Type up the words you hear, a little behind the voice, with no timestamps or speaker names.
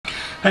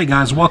Hey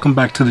guys, welcome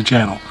back to the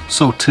channel.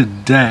 So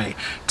today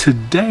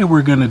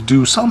we're gonna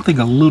do something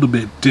a little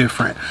bit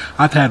different.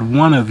 I've had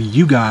one of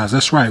you guys,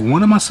 that's right,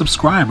 one of my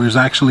subscribers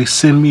actually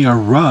send me a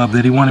rub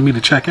that he wanted me to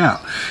check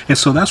out. And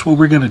so that's what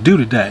we're gonna do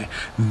today.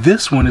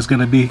 This one is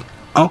gonna be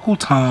Uncle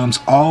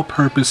Tom's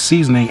all-purpose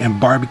seasoning and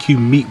barbecue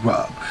meat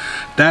rub.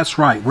 That's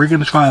right, we're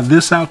gonna try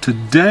this out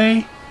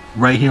today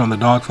right here on the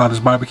Dawgfatha's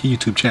Barbecue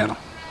YouTube channel.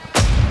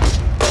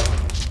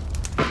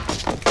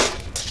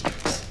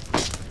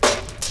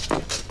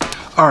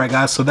 Alright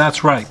guys, so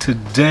that's right,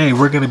 today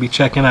we're going to be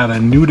checking out a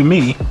new to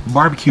me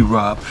barbecue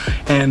rub,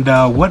 and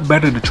what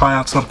better to try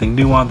out something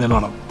new on than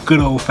on a good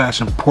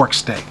old-fashioned pork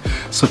steak.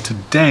 So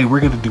today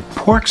we're going to do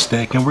pork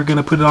steak and we're going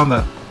to put it on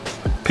the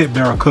pit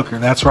barrel cooker.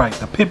 That's right,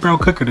 the pit barrel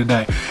cooker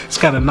today. It's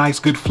got a nice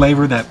good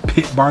flavor, that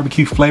pit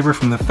barbecue flavor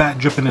from the fat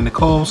dripping in the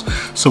coals.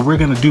 So we're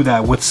going to do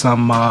that with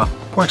some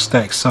pork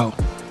steaks, so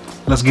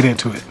let's get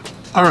into it.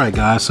 Alright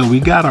guys, so we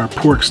got our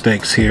pork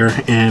steaks here,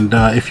 and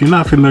if you're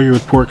not familiar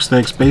with pork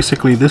steaks,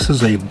 basically this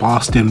is a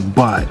Boston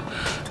butt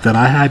that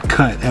I had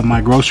cut at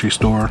my grocery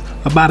store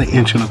about 1.25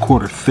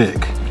 inches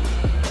thick.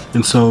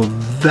 And so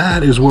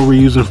that is what we're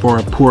using for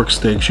our pork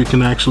steaks. You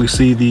can actually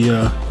see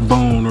the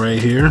bone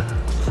right here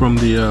from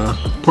the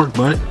pork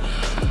butt,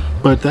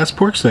 but that's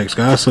pork steaks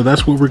guys, so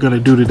that's what we're going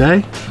to do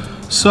today.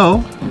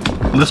 So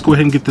let's go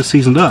ahead and get this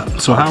seasoned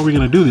up. So how are we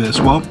going to do this?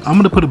 Well, I'm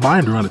going to put a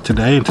binder on it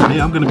today, and today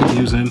I'm going to be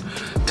using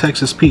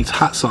Texas Pete's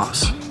hot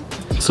sauce.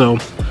 So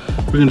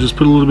we're going to just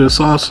put a little bit of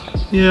sauce.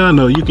 Yeah, I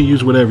know you can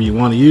use whatever you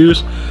want to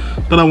use,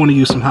 but I want to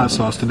use some hot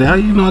sauce today.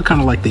 I kind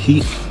of like the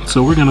heat,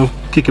 so we're going to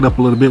kick it up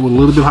a little bit with a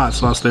little bit of hot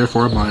sauce there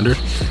for our binder.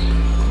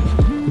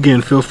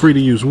 Again, feel free to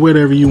use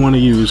whatever you want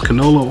to use: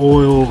 canola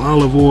oil,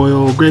 olive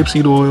oil,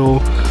 grapeseed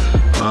oil,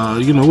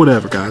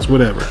 whatever guys,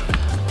 whatever.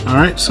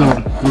 Alright, so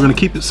we're going to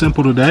keep it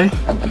simple today,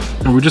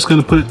 and we're just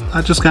going to put,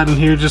 I just got in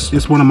here,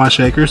 it's one of my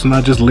shakers, and I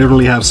just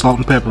literally have salt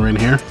and pepper in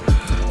here.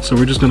 So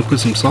we're just going to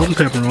put some salt and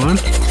pepper on,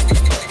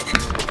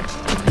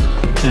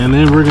 and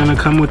then we're going to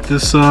come with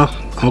this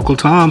Uncle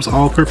Tom's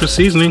all-purpose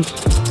seasoning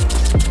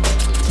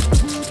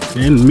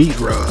and meat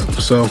rub.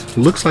 So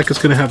looks like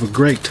it's going to have a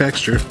great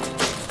texture.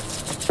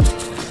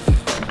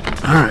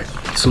 Alright,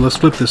 so let's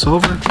flip this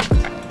over,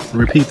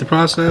 repeat the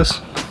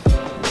process.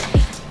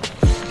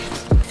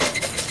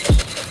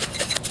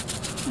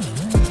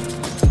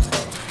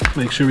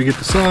 Make sure we get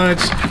the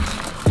sides.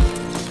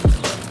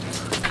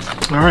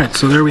 Alright,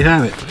 so there we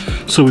have it.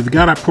 So we've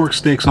got our pork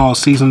steaks all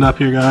seasoned up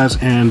here guys,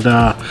 and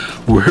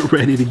we're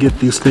ready to get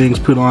these things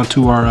put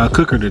onto our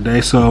cooker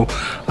today. So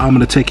I'm going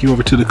to take you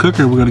over to the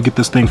cooker. We're going to get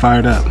this thing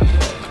fired up.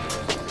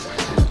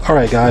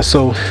 Alright guys,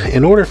 so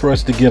in order for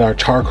us to get our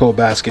charcoal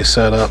basket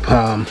set up,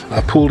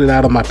 I pulled it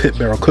out of my pit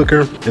barrel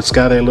cooker. It's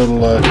got a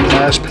little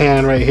ash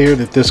pan right here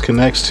that this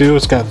connects to.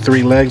 It's got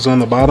 3 legs on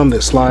the bottom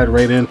that slide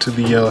right into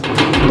the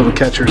little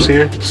catchers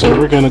here. So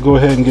we're going to go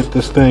ahead and get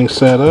this thing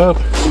set up.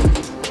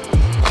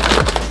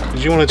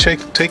 You want to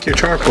take your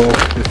charcoal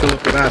and fill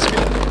up the basket.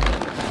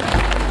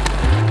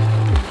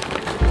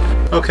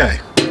 Okay,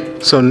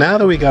 so now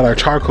that we got our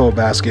charcoal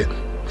basket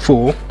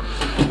full,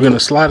 we're going to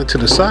slide it to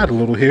the side a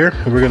little here,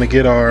 and we're going to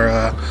get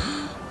our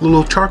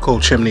little charcoal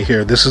chimney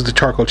here. This is the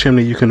charcoal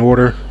chimney you can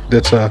order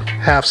that's a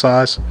half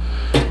size,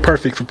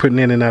 perfect for putting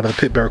in and out of the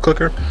pit barrel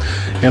cooker.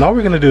 And all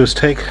we're going to do is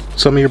take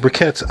some of your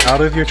briquettes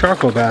out of your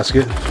charcoal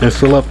basket and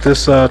fill up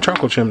this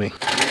charcoal chimney.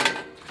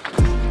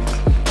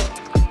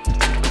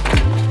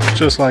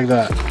 Just like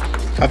that.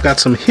 I've got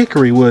some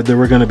hickory wood that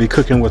we're going to be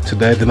cooking with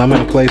today that I'm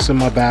going to place in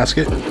my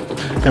basket,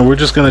 and we're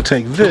just going to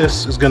take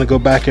this, it's going to go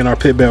back in our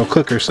pit barrel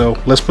cooker. So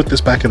let's put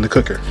this back in the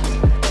cooker.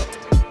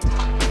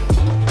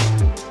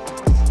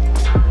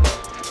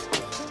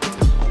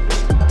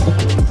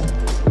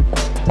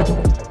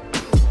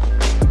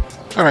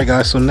 Alright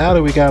guys, so now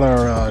that we got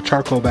our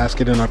charcoal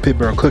basket in our pit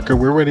barrel cooker,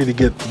 we're ready to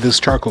get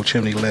this charcoal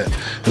chimney lit.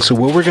 And so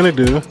what we're going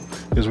to do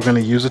is we're going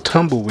to use a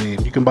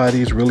tumbleweed. You can buy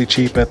these really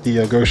cheap at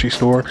the grocery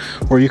store,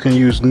 or you can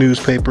use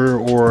newspaper,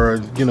 or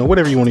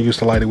whatever you want to use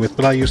to light it with,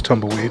 but I use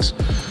tumbleweeds.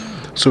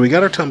 So we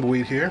got our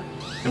tumbleweed here,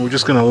 and we're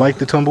just going to light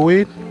the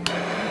tumbleweed,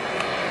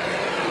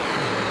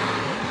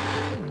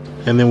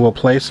 and then we'll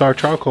place our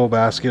charcoal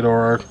basket or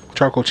our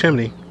charcoal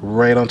chimney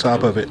right on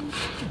top of it,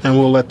 and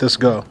we'll let this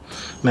go.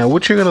 Now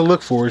what you're going to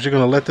look for is you're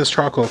going to let this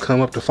charcoal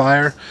come up to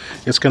fire.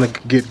 It's going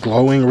to get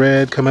glowing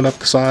red coming up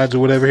the sides or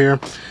whatever here.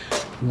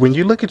 When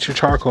you look at your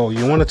charcoal,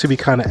 you want it to be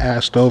kind of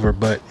ashed over,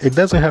 but it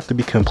doesn't have to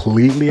be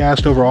completely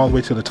ashed over all the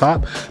way to the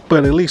top,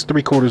 but at least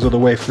 3/4 of the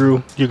way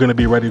through, you're going to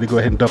be ready to go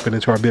ahead and dump it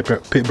into our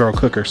pit barrel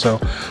cooker. So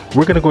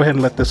we're going to go ahead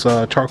and let this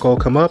charcoal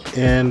come up,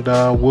 and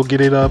we'll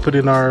get it put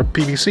in our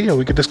PVC, and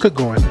we get this cook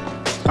going.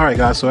 Alright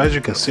guys, so as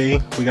you can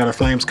see, we got our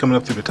flames coming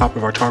up through the top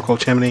of our charcoal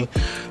chimney.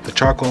 The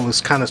charcoal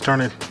is kind of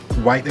turning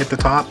white at the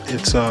top.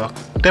 It's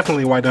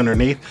definitely white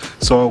underneath.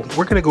 So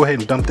we're going to go ahead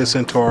and dump this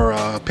into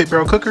our pit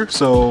barrel cooker.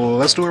 So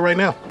let's do it right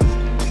now.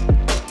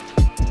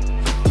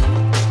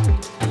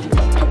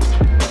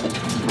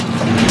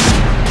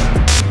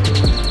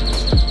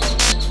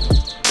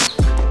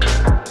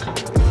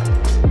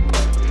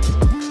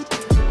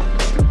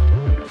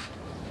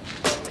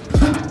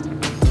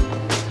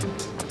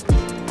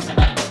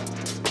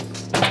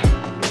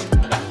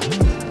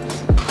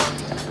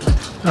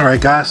 Alright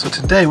guys, so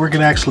today we're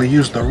going to actually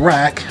use the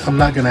rack. I'm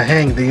not going to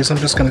hang these, I'm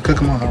just going to cook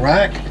them on the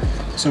rack.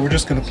 So we're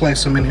just going to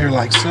place them in here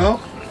like so.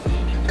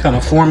 Kind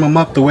of form them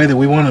up the way that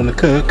we want them to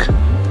cook.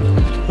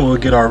 We'll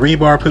get our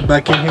rebar put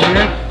back in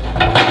here.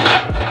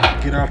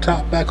 Get our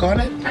top back on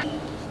it.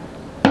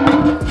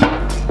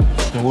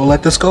 And we'll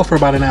let this go for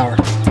about an hour.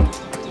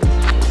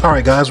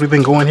 Alright guys, we've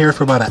been going here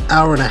for about an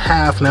hour and a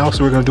half now,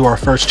 so we're going to do our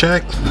first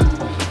check.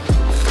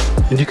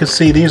 And you can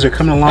see these are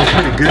coming along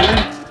pretty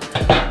good.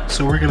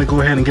 So we're going to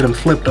go ahead and get them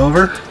flipped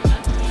over.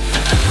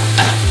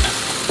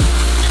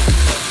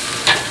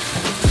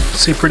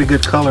 See pretty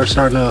good color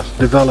starting to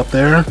develop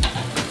there.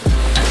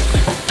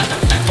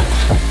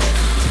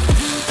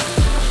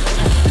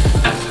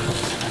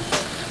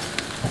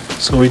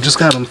 So we just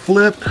got them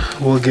flipped.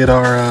 We'll get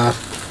our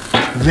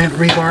vent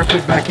rebar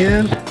put back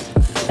in.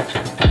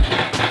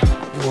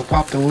 We'll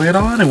pop the lid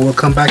on and we'll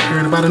come back here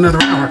in about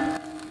another hour.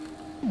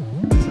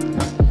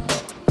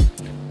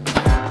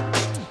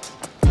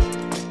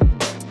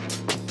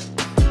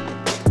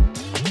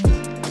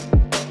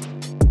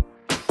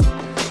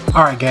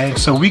 Alright gang,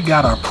 so we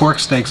got our pork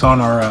steaks on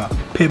our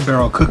pit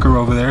barrel cooker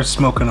over there,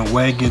 smoking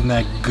away, getting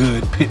that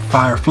good pit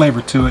fire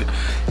flavor to it.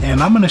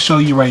 And I'm going to show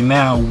you right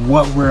now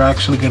what we're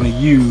actually going to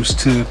use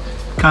to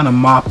kind of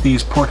mop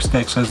these pork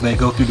steaks as they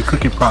go through the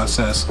cooking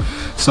process.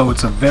 So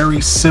it's a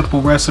very simple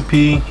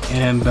recipe,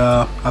 and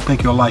I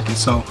think you'll like it.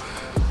 So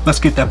let's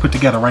get that put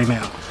together right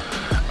now.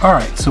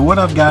 Alright, so what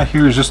I've got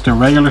here is just a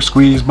regular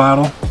squeeze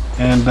bottle,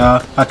 and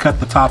I cut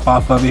the top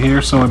off of it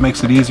here so it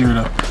makes it easier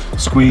to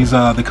squeeze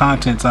the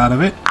contents out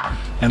of it.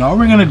 And all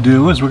we're going to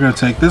do is we're going to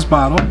take this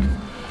bottle.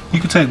 You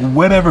can take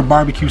whatever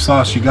barbecue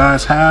sauce you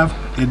guys have.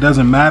 It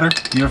doesn't matter,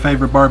 your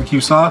favorite barbecue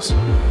sauce.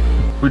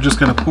 We're just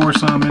going to pour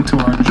some into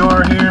our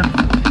jar here.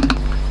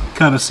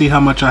 Kind of see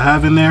how much I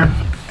have in there.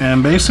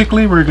 And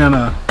basically we're going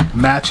to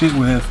match it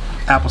with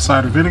apple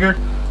cider vinegar.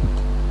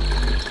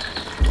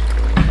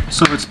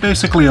 So it's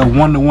basically a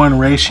 1-to-1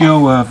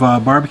 ratio of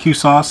barbecue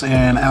sauce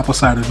and apple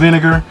cider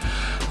vinegar.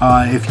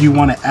 If you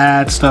want to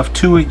add stuff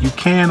to it, you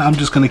can. I'm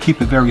just going to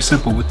keep it very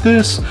simple with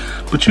this,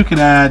 but you can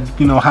add,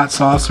 you know, hot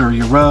sauce or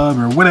your rub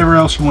or whatever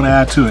else you want to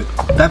add to it.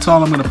 That's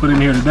all I'm going to put in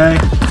here today.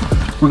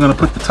 We're going to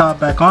put the top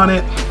back on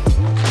it.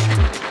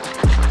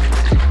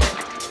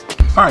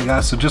 Alright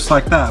guys, so just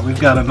like that, we've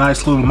got a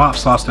nice little mop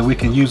sauce that we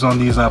can use on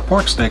these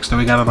pork steaks that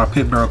we got on our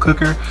pit barrel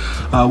cooker.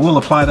 We'll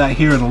apply that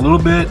here in a little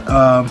bit,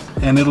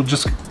 and it'll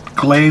just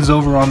glaze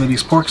over onto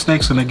these pork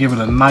steaks and they give it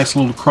a nice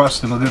little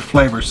crust and a good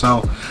flavor.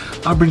 So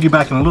I'll bring you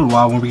back in a little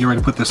while when we get ready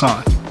to put this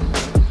on.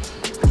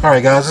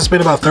 Alright guys, it's been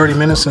about 30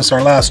 minutes since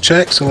our last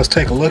check, so let's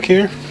take a look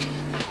here.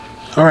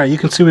 Alright, you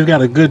can see we've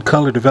got a good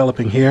color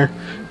developing here.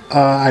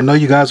 I know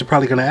you guys are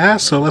probably going to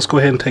ask, so let's go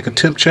ahead and take a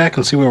temp check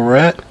and see where we're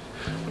at.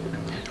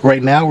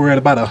 Right now we're at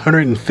about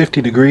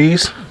 150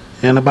 degrees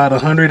and about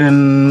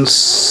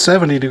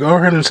 170 or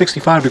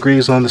 165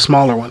 degrees on the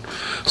smaller one.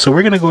 So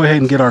we're going to go ahead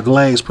and get our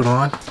glaze put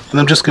on, and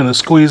I'm just going to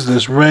squeeze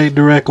this right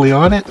directly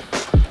on it.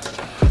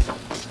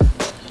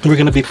 We're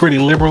going to be pretty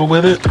liberal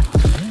with it,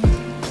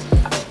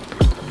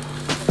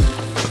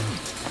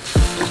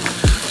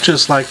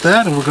 just like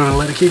that, and we're going to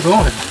let it keep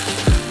going.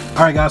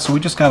 Alright guys, so we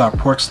just got our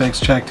pork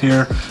steaks checked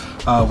here.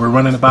 We're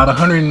running about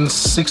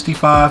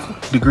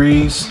 165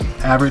 degrees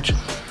average.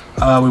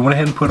 We went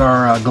ahead and put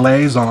our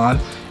glaze on,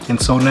 and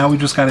so now we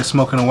just got it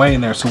smoking away in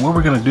there. So what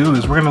we're going to do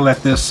is we're going to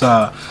let this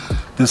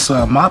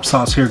mop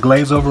sauce here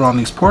glaze over on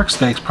these pork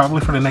steaks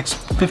probably for the next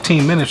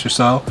 15 minutes or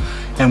so,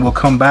 and we'll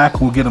come back,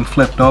 we'll get them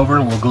flipped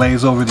over, we'll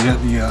glaze over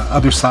the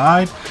other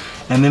side,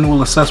 and then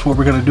we'll assess what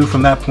we're going to do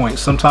from that point.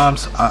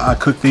 Sometimes I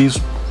cook these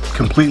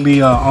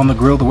completely on the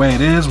grill the way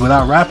it is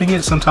without wrapping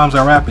it. Sometimes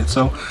I wrap it.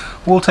 So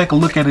we'll take a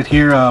look at it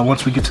here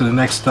once we get to the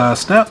next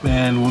step,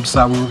 and we'll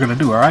decide what we're going to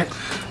do. Alright,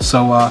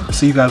 so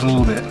see you guys in a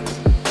little bit.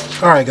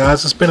 Alright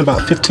guys, it's been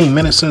about 15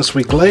 minutes since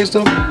we glazed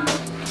them,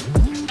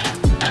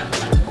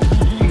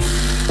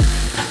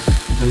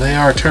 and they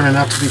are turning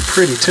out to be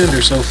pretty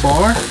tender so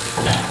far,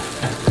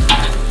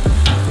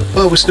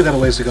 but we still got a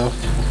ways to go.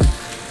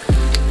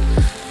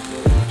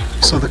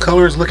 So the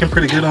color is looking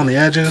pretty good on the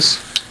edges.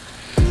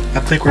 I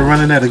think we're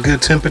running at a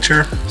good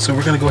temperature, so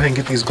we're going to go ahead and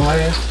get these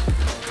glazed.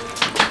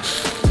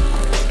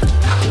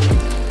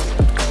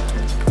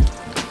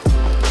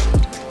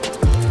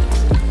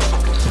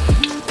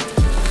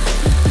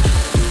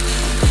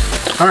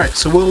 Alright,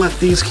 so we'll let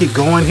these keep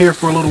going here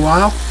for a little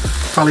while,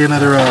 probably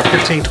another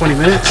 15-20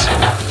 minutes,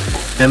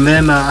 and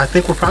then I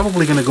think we're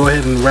probably going to go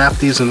ahead and wrap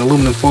these in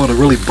aluminum foil to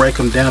really break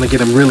them down and get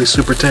them really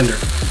super tender.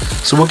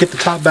 So we'll get the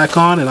top back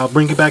on and I'll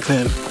bring you back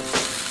then.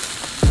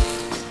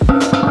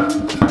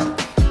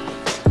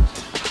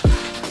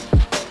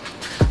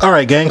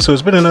 Alright gang, so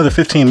it's been another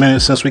 15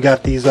 minutes since we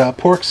got these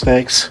pork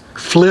steaks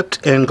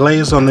flipped and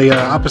glazed on the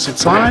opposite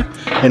side,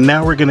 and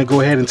now we're going to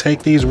go ahead and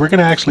take these. We're going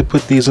to actually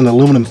put these in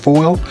aluminum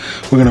foil.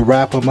 We're going to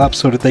wrap them up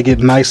so that they get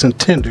nice and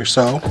tender.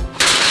 So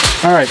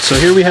alright, so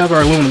here we have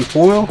our aluminum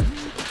foil.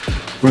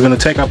 We're going to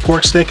take our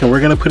pork steak and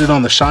we're going to put it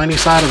on the shiny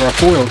side of our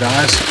foil,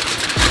 guys,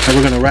 and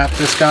we're going to wrap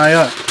this guy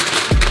up.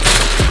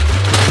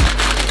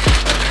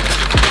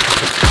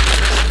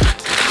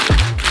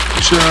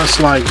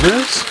 just like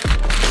this.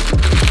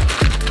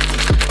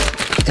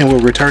 And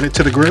we'll return it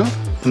to the grill,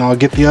 and I'll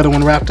get the other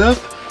one wrapped up.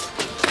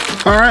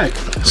 Alright,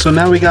 so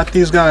now we got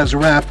these guys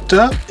wrapped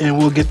up, and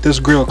we'll get this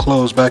grill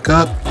closed back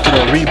up, get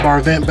our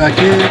rebar vent back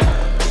in,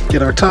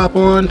 get our top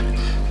on.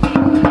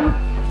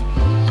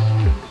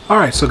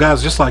 Alright, so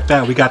guys, just like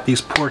that, we got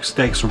these pork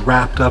steaks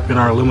wrapped up in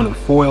our aluminum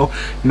foil.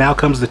 Now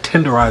comes the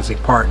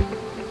tenderizing part.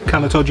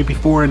 Kind of told you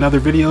before in other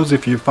videos,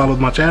 if you followed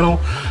my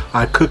channel,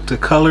 I cooked the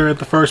color at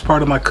the first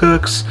part of my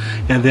cooks,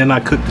 and then I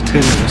cooked the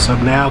tenderness. So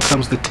now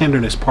comes the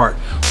tenderness part.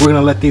 We're going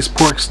to let these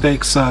pork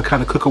steaks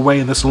kind of cook away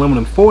in this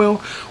aluminum foil.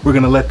 We're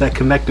going to let that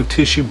connective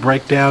tissue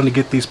break down to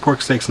get these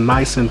pork steaks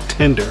nice and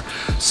tender.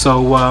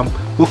 So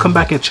we'll come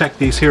back and check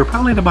these here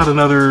probably in about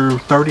another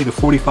 30 to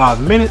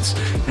 45 minutes,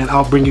 and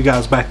I'll bring you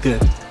guys back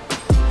then.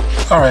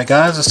 Alright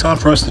guys, it's time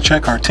for us to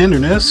check our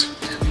tenderness.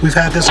 We've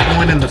had this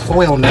going in the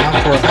foil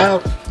now for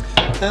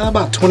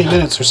about 20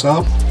 minutes or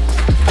so.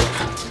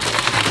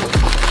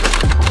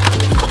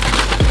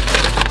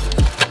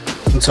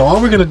 And so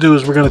all we're going to do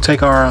is we're going to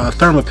take our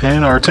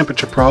thermopin, our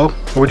temperature probe,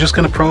 and we're just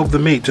going to probe the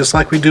meat just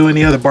like we do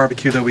any other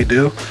barbecue that we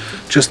do,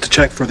 just to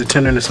check for the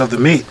tenderness of the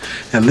meat.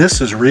 And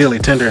this is really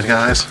tender,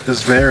 guys.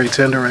 It's very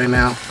tender right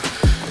now.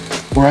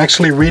 We're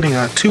actually reading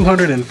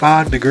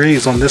 205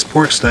 degrees on this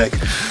pork steak.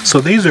 So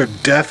these are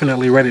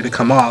definitely ready to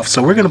come off.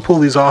 So we're going to pull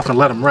these off and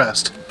let them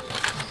rest.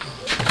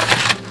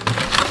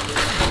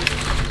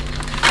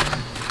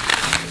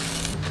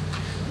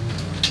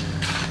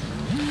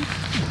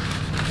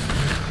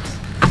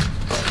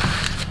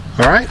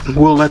 Alright,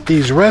 we'll let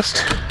these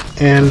rest,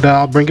 and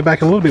I'll bring it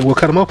back in a little bit. We'll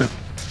cut them open.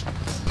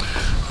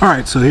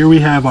 Alright, so here we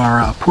have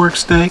our pork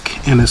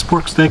steak, and this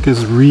pork steak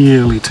is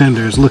really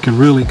tender. It's looking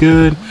really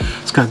good.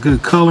 It's got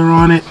good color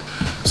on it.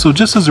 So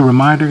just as a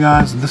reminder,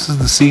 guys, this is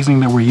the seasoning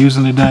that we're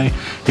using today.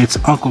 It's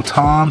Uncle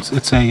Tom's.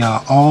 It's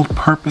a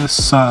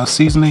all-purpose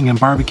seasoning and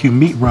barbecue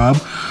meat rub.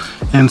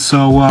 And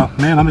so,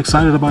 man, I'm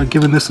excited about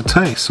giving this a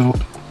taste. So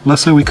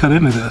let's say we cut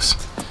into this.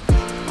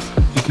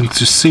 You can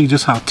just see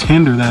just how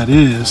tender that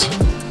is.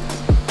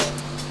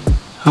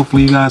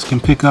 Hopefully you guys can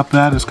pick up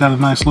that. It's got a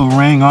nice little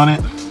ring on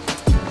it.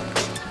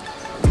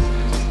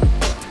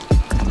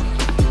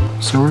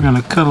 So we're going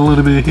to cut a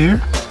little bit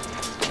here.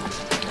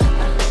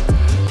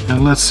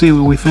 And let's see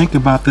what we think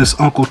about this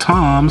Uncle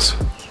Tom's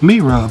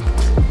meat rub.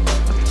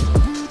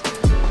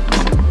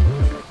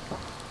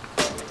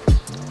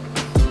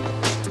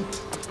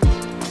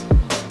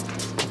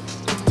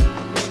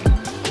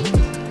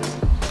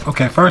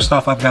 Okay, first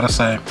off, I've got to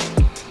say,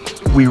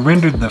 we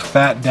rendered the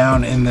fat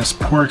down in this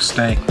pork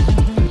steak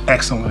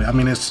excellently. I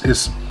mean, it's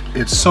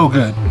so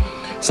good.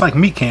 It's like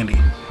meat candy.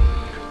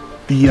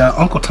 The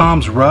Uncle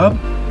Tom's rub,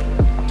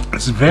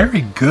 it's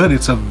very good.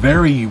 It's a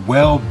very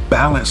well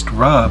balanced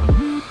rub.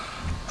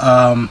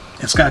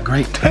 It's got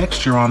great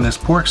texture on this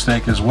pork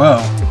steak as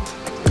well.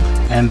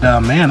 And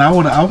man,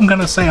 I'm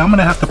gonna say I'm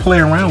gonna have to play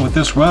around with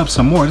this rub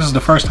some more. This is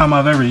the first time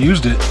I've ever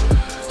used it,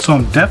 so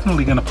I'm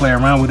definitely gonna play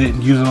around with it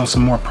and use it on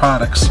some more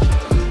products.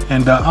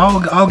 And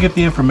I'll get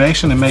the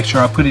information and make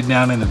sure I put it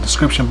down in the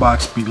description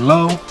box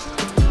below.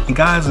 And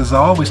guys, as I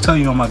always tell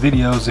you on my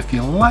videos, if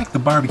you like the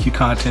barbecue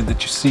content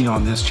that you see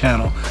on this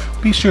channel,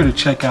 be sure to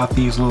check out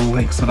these little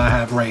links that I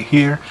have right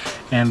here.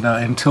 And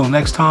until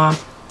next time,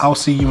 I'll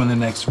see you in the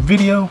next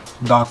video.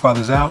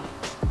 Dawgfatha's out.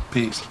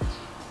 Peace.